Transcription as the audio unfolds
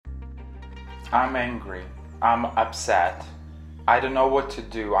I'm angry. I'm upset. I don't know what to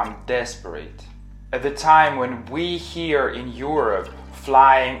do. I'm desperate. At the time when we here in Europe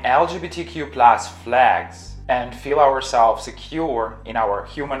flying LGBTQ plus flags and feel ourselves secure in our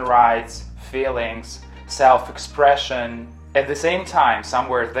human rights, feelings, self-expression, at the same time,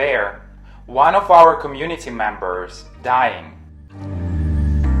 somewhere there, one of our community members dying.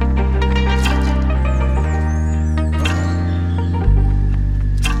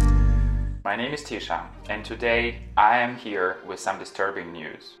 My name is Tisha, and today I am here with some disturbing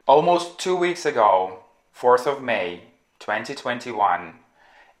news. Almost 2 weeks ago, 4th of May 2021,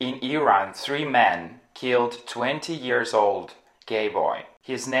 in Iran, 3 men killed 20 years old gay boy.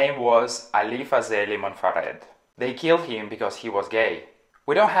 His name was Ali Fazeli Monfared. They killed him because he was gay.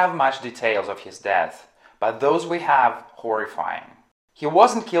 We don't have much details of his death, but those we have horrifying. He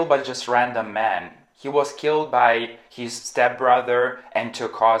wasn't killed by just random men. He was killed by his stepbrother and 2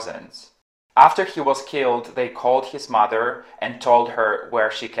 cousins. After he was killed, they called his mother and told her where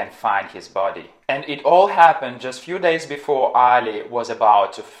she can find his body. And it all happened just few days before Ali was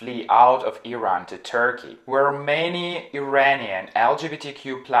about to flee out of Iran to Turkey, where many Iranian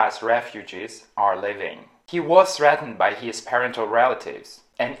LGBTQ plus refugees are living. He was threatened by his parental relatives,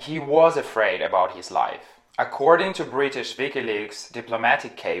 and he was afraid about his life. According to British WikiLeaks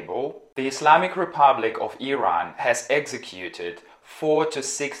diplomatic cable, the Islamic Republic of Iran has executed 4,000 to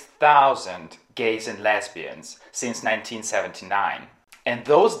 6,000 gays and lesbians since 1979. And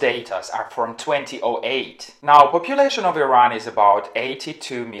those data are from 2008. Now, population of Iran is about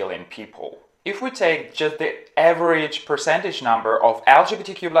 82 million people. If we take just the average percentage number of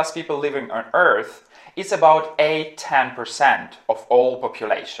LGBTQ plus people living on Earth, it's about 8-10% of all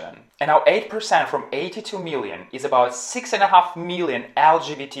population. And now 8% from 82 million is about 6.5 million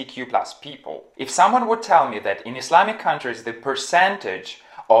LGBTQ plus people. If someone would tell me that in Islamic countries the percentage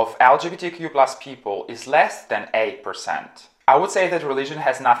of LGBTQ plus people is less than 8%, I would say that religion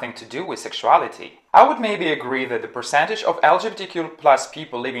has nothing to do with sexuality. I would maybe agree that the percentage of LGBTQ plus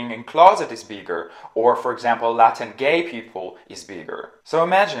people living in closet is bigger, or for example Latin gay people is bigger. So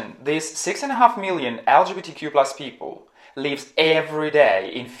imagine these 6.5 million LGBTQ plus people lives every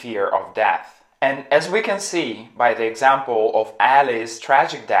day in fear of death. And as we can see by the example of Ali's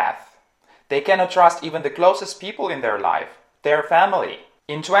tragic death, they cannot trust even the closest people in their life, their family.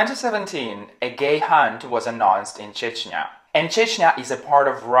 In 2017, a gay hunt was announced in Chechnya. And Chechnya is a part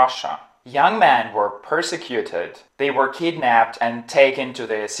of Russia. Young men were persecuted. They were kidnapped and taken to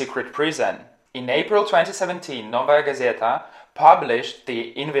the secret prison. In April 2017, Novaya Gazeta published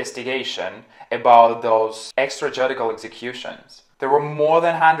the investigation about those extrajudicial executions. There were more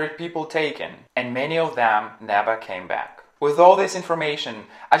than 100 people taken, and many of them never came back. With all this information,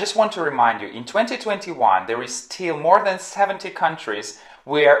 I just want to remind you, in 2021, there is still more than 70 countries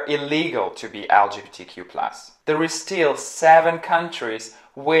where illegal to be LGBTQ+. There is still 7 countries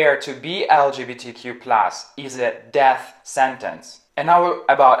where to be LGBTQ+ is a death sentence. And now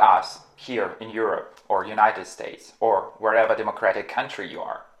about us here in Europe or United States or wherever democratic country you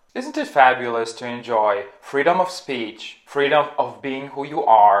are. Isn't it fabulous to enjoy freedom of speech, freedom of being who you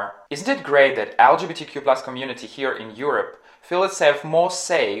are? Isn't it great that LGBTQ+ community here in Europe feel itself more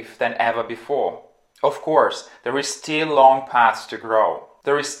safe than ever before? Of course, there is still long paths to grow.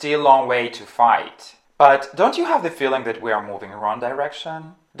 There is still a long way to fight. But don't you have the feeling that we are moving in the wrong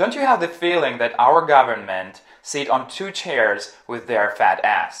direction? Don't you have the feeling that our government sit on 2 chairs with their fat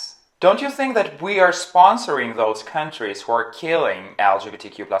ass? Don't you think that we are sponsoring those countries who are killing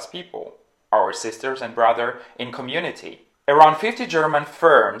LGBTQ plus people, our sisters and brothers in community? Around 50 German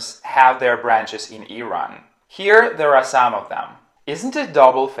firms have their branches in Iran. Here there are some of them. Isn't it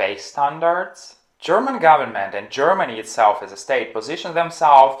double-faced standards? German government and Germany itself as a state position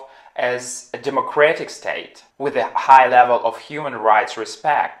themselves as a democratic state with a high level of human rights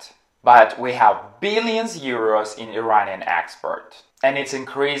respect. But we have billions euros in Iranian export, and it's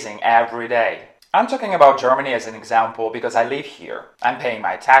increasing every day. I'm talking about Germany as an example because I live here. I'm paying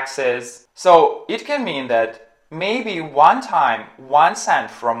my taxes. So it can mean that maybe one time 1 cent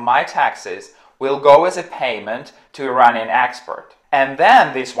from my taxes will go as a payment to Iranian export. And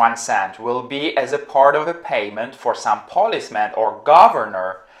then this 1 cent will be as a part of a payment for some policeman or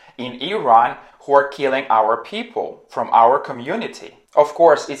governor in Iran who are killing our people from our community. Of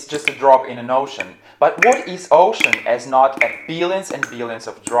course, it's just a drop in an ocean. But what is ocean as not a billions and billions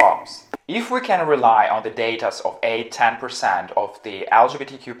of drops? If we can rely on the data of 8-10% of the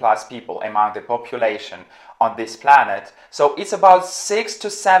LGBTQ plus people among the population on this planet, so it's about 600 to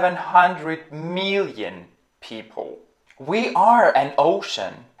 700 million people. We are an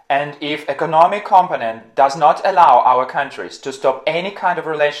ocean, And if economic component does not allow our countries to stop any kind of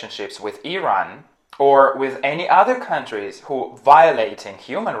relationships with Iran or with any other countries who violating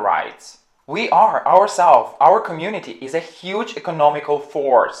human rights, we are ourselves, our community is a huge economical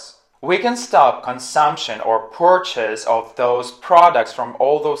force. We can stop consumption or purchase of those products from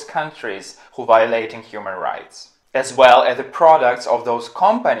all those countries who violating human rights, as well as the products of those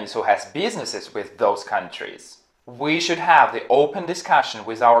companies who has businesses with those countries. We should have the open discussion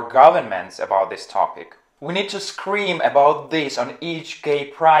with our governments about this topic. We need to scream about this on each gay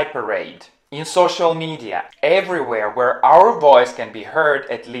pride parade, in social media, everywhere where our voice can be heard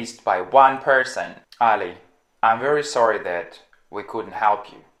at least by one person. Ali, I'm very sorry that we couldn't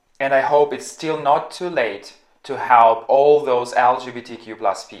help you. And I hope it's still not too late to help all those LGBTQ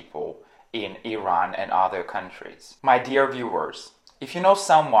plus people in Iran and other countries. My dear viewers, if you know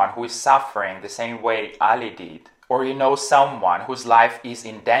someone who is suffering the same way Ali did, or you know someone whose life is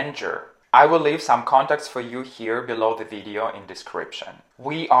in danger, I will leave some contacts for you here below the video in description.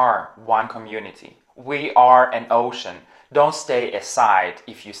 We are one community. We are an ocean. Don't stay aside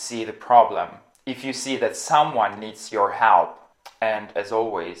if you see the problem, if you see that someone needs your help. And as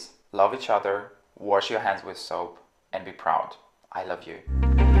always, love each other, wash your hands with soap, and be proud. I love you.